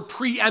this word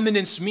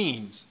preeminence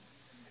means.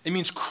 It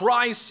means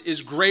Christ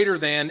is greater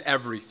than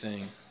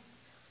everything.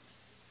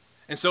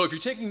 And so if you're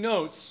taking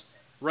notes,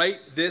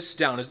 write this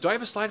down. Do I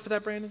have a slide for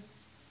that, Brandon?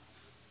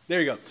 There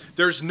you go.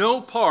 There's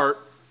no part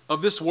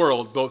of this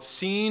world, both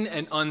seen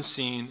and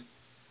unseen,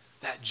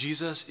 that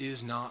Jesus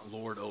is not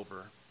Lord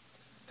over.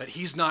 That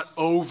he's not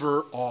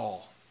over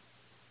all.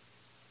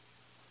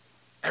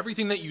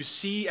 Everything that you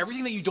see,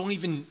 everything that you don't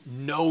even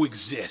know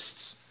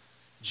exists,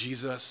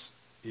 Jesus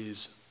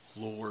is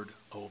Lord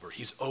over.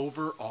 He's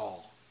over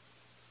all.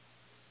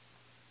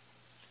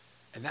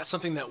 And that's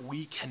something that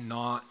we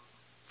cannot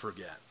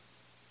forget.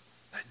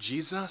 That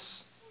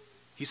Jesus,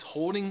 he's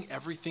holding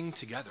everything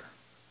together.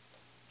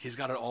 He's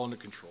got it all under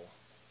control.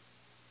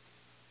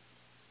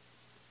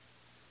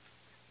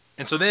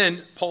 And so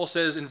then Paul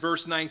says in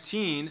verse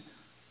 19,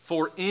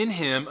 for in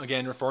him,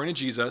 again referring to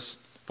Jesus,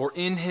 for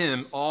in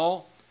him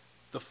all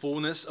the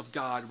fullness of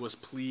God was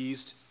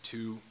pleased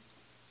to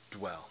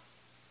dwell.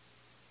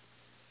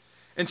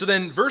 And so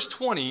then verse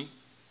 20,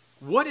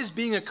 what is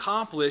being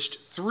accomplished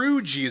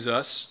through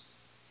Jesus?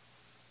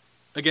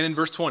 Again in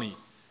verse 20.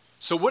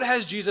 So what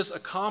has Jesus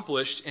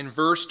accomplished in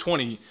verse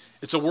 20?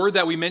 It's a word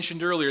that we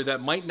mentioned earlier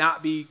that might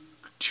not be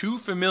too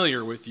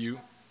familiar with you.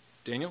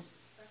 Daniel?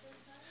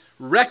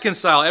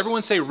 Reconcile.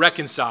 Everyone say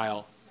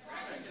reconcile.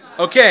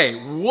 Okay,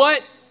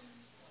 what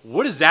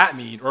does that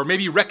mean? Or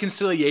maybe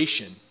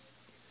reconciliation.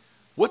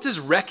 What does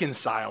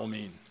reconcile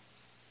mean?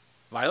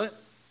 Violet?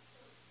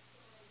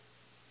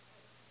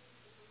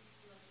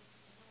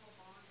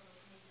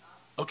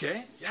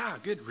 Okay, yeah,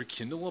 good.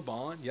 Rekindle a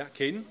bond. Yeah,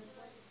 Caden?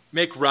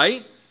 Make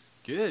right?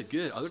 Good,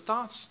 good. Other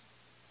thoughts?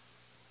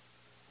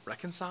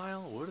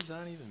 Reconcile? What does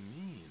that even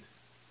mean?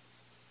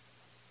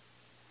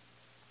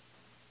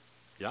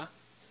 Yeah?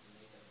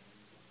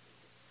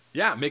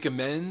 Yeah, make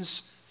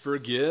amends,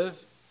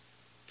 forgive.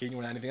 Okay, you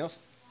want to add anything else?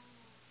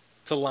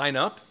 To line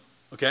up?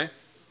 Okay,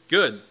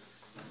 good.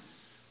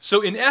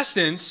 So in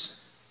essence,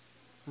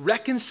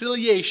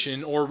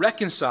 reconciliation or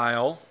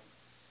reconcile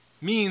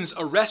means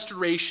a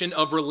restoration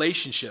of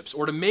relationships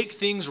or to make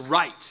things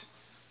right,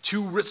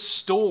 to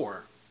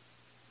restore,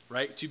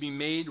 right? To be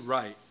made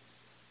right.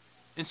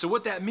 And so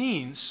what that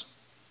means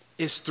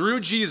is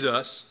through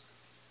Jesus,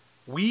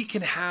 we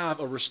can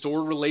have a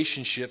restored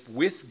relationship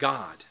with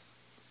God.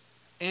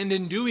 And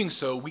in doing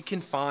so, we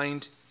can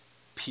find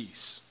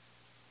peace.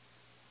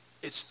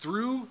 It's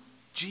through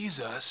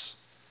Jesus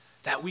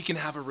that we can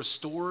have a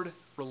restored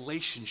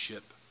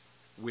relationship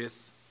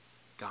with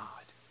God.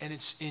 And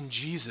it's in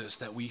Jesus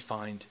that we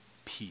find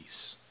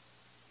peace.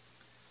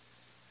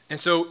 And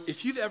so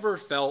if you've ever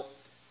felt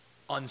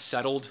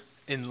unsettled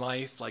in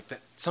life, like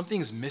that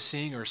something's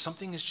missing or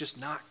something is just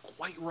not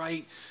quite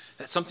right,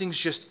 that something's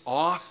just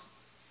off,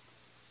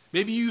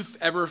 maybe you've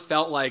ever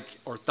felt like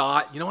or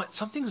thought, you know what,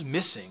 something's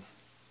missing.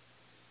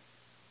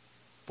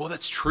 Well,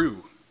 that's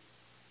true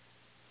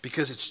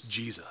because it's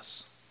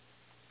Jesus.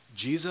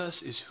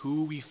 Jesus is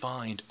who we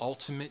find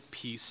ultimate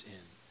peace in.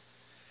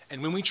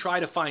 And when we try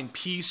to find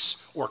peace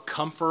or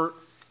comfort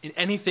in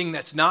anything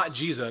that's not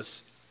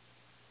Jesus,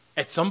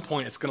 at some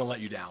point it's going to let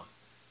you down.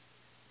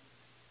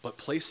 But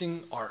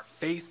placing our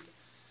faith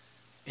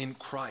in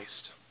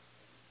Christ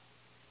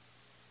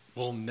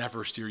will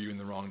never steer you in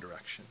the wrong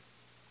direction.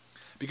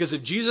 Because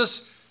if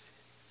Jesus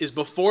is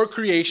before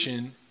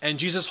creation and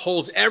Jesus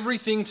holds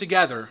everything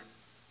together,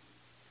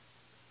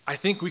 I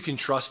think we can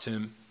trust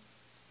him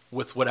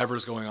with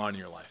whatever's going on in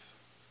your life.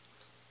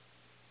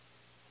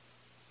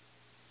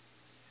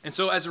 And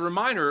so as a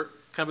reminder,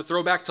 kind of a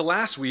throwback to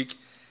last week,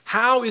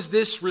 how is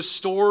this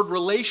restored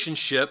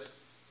relationship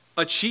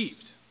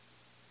achieved?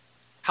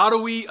 How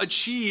do we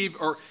achieve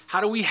or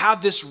how do we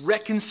have this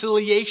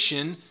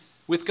reconciliation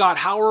with God?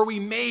 How are we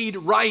made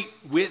right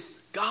with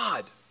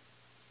God?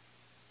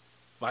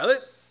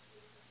 Violet?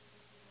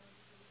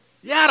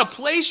 Yeah, to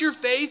place your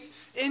faith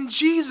in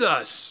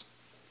Jesus.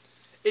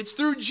 It's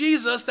through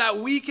Jesus that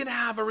we can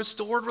have a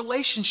restored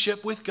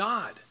relationship with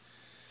God.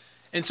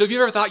 And so if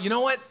you've ever thought, you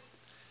know what?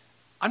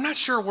 I'm not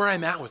sure where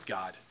I'm at with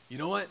God. You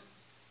know what?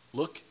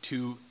 Look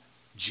to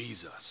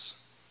Jesus.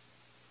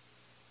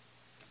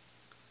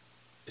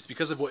 It's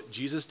because of what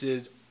Jesus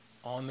did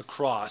on the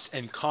cross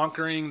and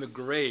conquering the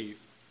grave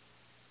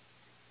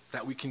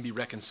that we can be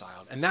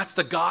reconciled. And that's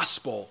the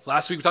gospel.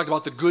 Last week we talked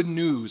about the good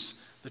news,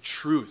 the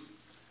truth.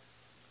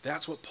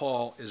 That's what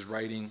Paul is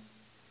writing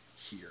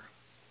here.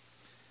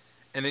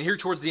 And then here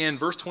towards the end,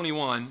 verse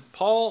 21,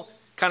 Paul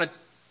kind of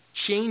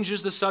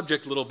changes the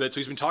subject a little bit. So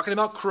he's been talking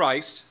about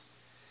Christ,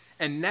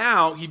 and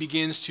now he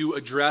begins to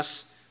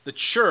address the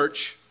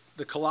church,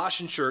 the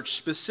Colossian church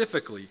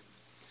specifically.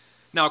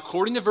 Now,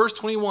 according to verse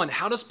 21,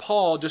 how does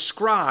Paul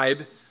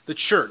describe the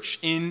church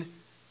in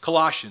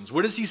Colossians?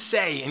 What does he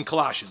say in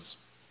Colossians?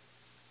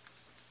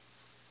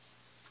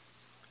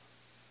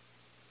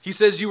 He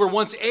says, you were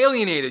once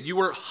alienated, you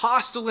were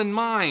hostile in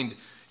mind,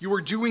 you were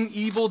doing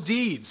evil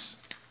deeds.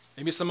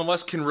 Maybe some of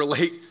us can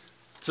relate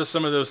to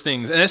some of those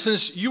things. In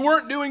essence, you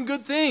weren't doing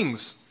good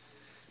things.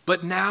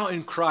 But now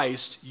in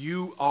Christ,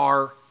 you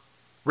are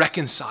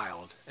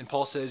reconciled. And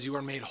Paul says you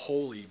are made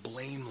holy,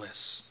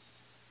 blameless.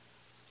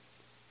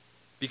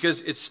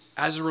 Because it's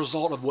as a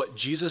result of what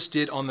Jesus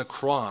did on the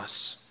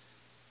cross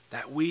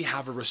that we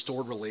have a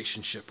restored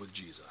relationship with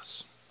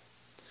Jesus.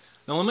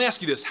 Now let me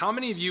ask you this. How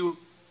many of you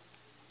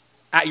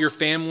at your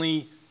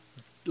family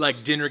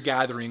like dinner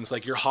gatherings,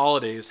 like your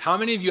holidays, how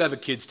many of you have a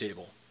kids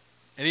table?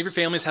 Any of your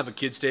families have a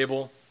kids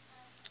table?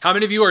 How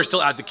many of you are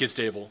still at the kids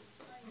table?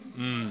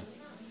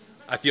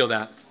 I feel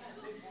that.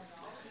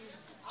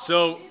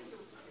 So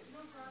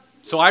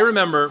I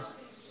remember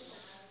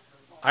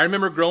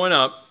growing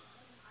up,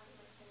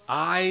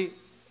 I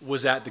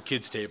was at the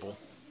kids table.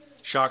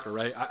 Shocker,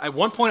 right? At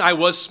one point I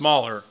was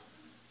smaller.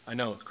 I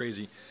know,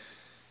 crazy.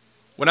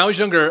 When I was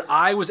younger,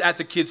 I was at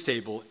the kids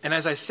table, and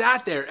as I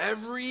sat there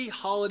every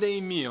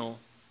holiday meal,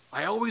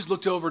 I always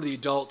looked over to the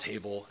adult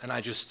table, and I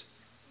just,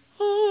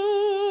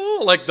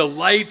 like the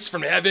lights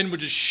from heaven would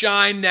just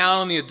shine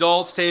down on the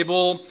adults'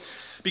 table,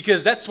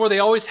 because that's where they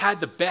always had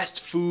the best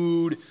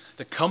food,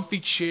 the comfy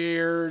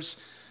chairs.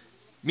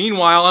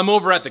 Meanwhile, I'm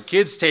over at the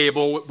kids'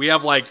 table. We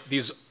have like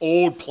these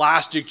old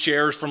plastic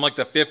chairs from like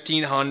the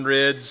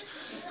 1500s.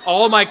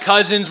 All of my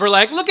cousins were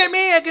like, look at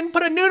me, I can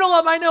put a noodle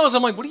up my nose.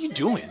 I'm like, what are you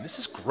doing? This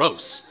is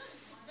gross.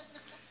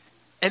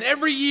 And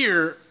every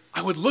year,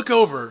 I would look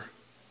over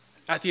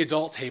at the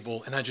adult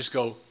table and I'd just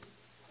go,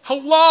 how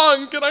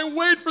long can I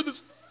wait for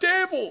this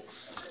table?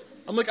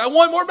 I'm like, I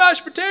want more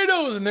mashed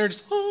potatoes. And they're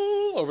just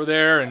over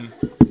there, and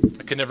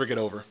I could never get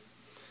over.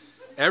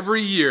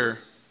 Every year,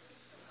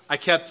 I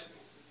kept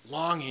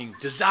longing,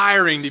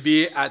 desiring to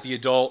be at the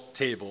adult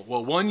table.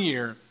 Well, one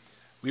year,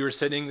 we were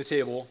sitting at the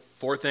table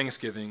for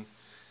Thanksgiving,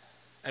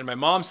 and my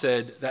mom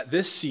said that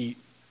this seat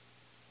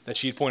that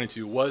she had pointed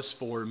to was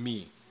for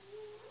me.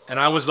 And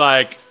I was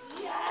like,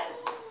 yes!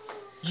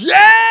 Yeah!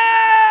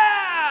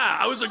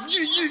 I was like,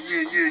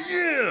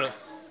 yeah.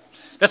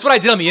 That's what I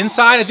did on the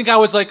inside. I think I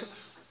was like,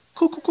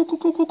 cool.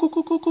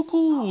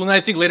 And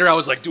I think later I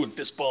was like doing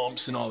fist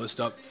bumps and all this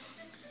stuff.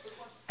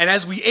 And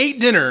as we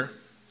ate dinner,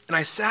 and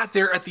I sat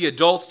there at the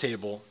adults'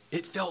 table,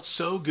 it felt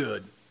so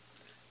good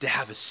to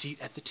have a seat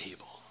at the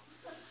table.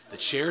 The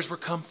chairs were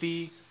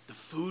comfy. The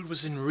food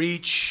was in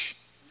reach.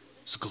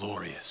 It was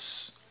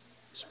glorious.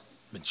 It was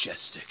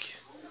majestic.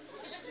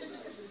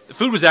 The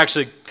food was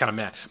actually kind of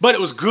mad, but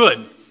it was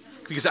good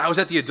because I was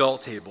at the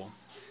adult table.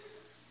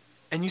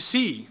 And you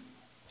see,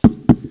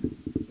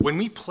 when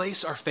we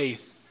place our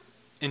faith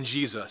in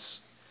Jesus,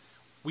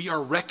 we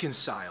are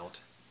reconciled,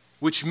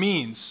 which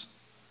means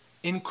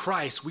in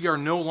Christ, we are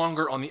no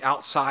longer on the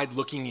outside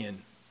looking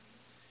in.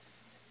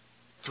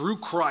 Through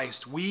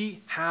Christ,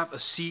 we have a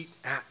seat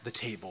at the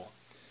table.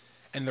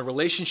 And the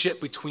relationship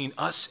between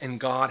us and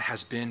God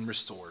has been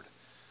restored.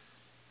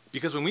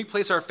 Because when we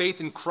place our faith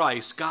in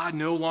Christ, God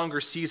no longer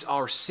sees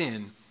our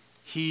sin.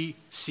 He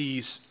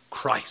sees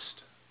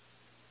Christ.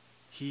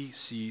 He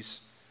sees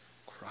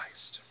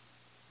Christ.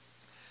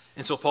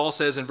 And so Paul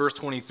says in verse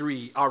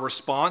 23, our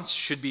response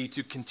should be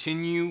to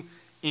continue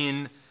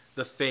in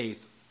the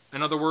faith.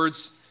 In other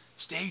words,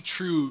 stay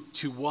true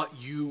to what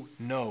you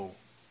know.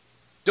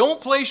 Don't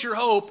place your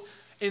hope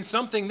in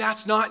something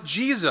that's not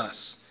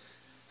Jesus.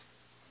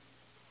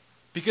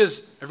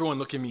 Because, everyone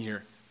look at me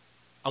here.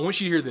 I want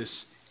you to hear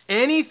this.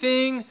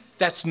 Anything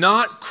that's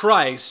not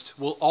Christ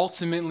will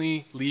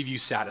ultimately leave you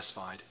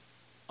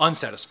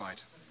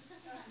unsatisfied.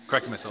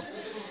 Correcting myself.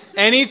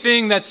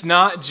 Anything that's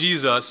not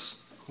Jesus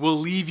will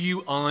leave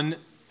you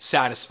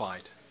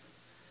unsatisfied.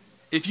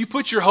 If you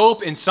put your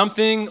hope in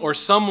something or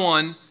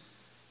someone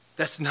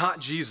that's not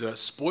Jesus,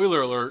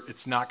 spoiler alert,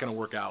 it's not going to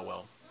work out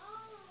well.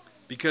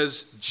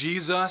 Because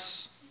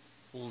Jesus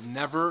will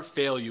never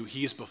fail you.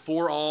 He is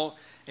before all,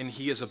 and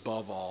he is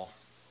above all.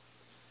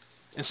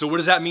 And so what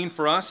does that mean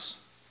for us?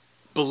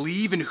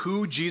 Believe in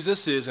who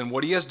Jesus is and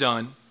what he has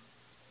done,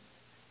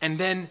 and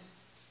then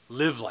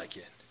live like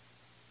it.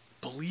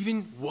 Believe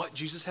in what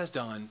Jesus has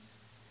done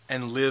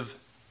and live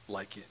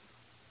like it.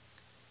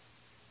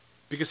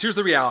 Because here's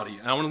the reality,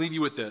 and I want to leave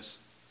you with this.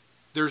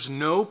 There's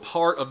no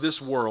part of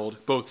this world,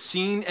 both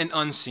seen and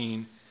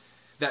unseen,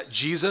 that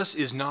Jesus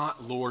is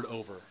not Lord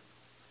over.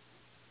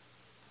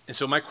 And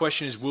so my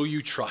question is, will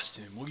you trust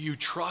him? Will you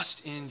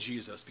trust in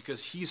Jesus?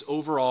 Because he's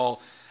over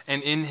all,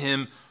 and in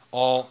him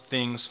all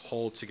things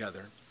hold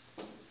together.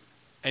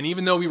 And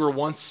even though we were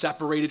once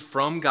separated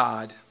from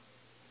God,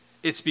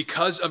 it's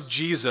because of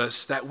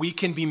Jesus that we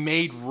can be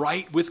made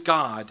right with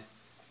God,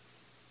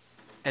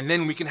 and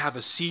then we can have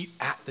a seat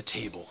at the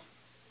table.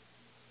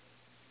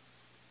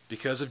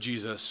 Because of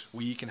Jesus,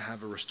 we can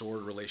have a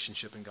restored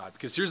relationship in God.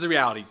 Because here's the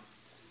reality.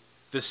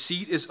 The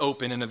seat is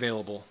open and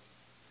available,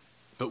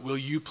 but will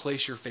you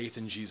place your faith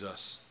in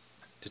Jesus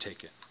to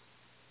take it?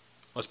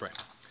 Let's pray.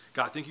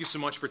 God, thank you so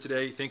much for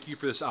today. Thank you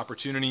for this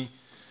opportunity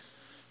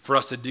for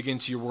us to dig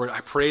into your word.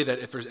 I pray that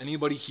if there's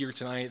anybody here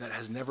tonight that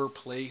has never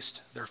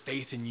placed their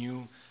faith in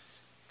you,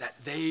 that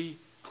they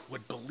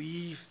would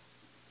believe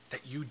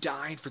that you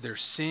died for their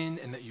sin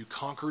and that you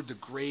conquered the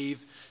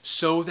grave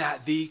so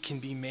that they can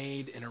be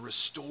made in a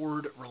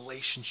restored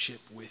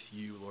relationship with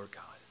you, Lord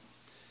God.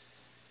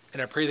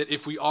 And I pray that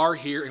if we are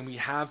here and we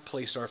have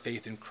placed our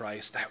faith in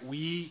Christ, that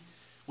we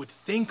would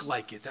think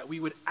like it, that we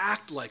would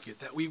act like it,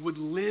 that we would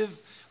live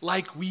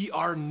like we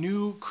are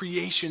new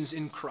creations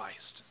in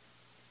Christ.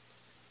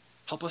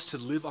 Help us to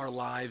live our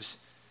lives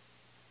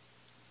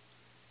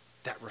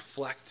that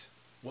reflect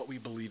what we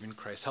believe in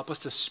Christ. Help us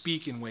to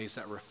speak in ways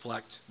that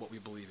reflect what we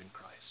believe in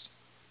Christ.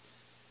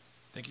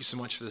 Thank you so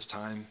much for this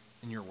time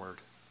in your word.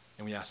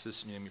 And we ask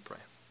this in your name we pray.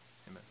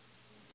 Amen.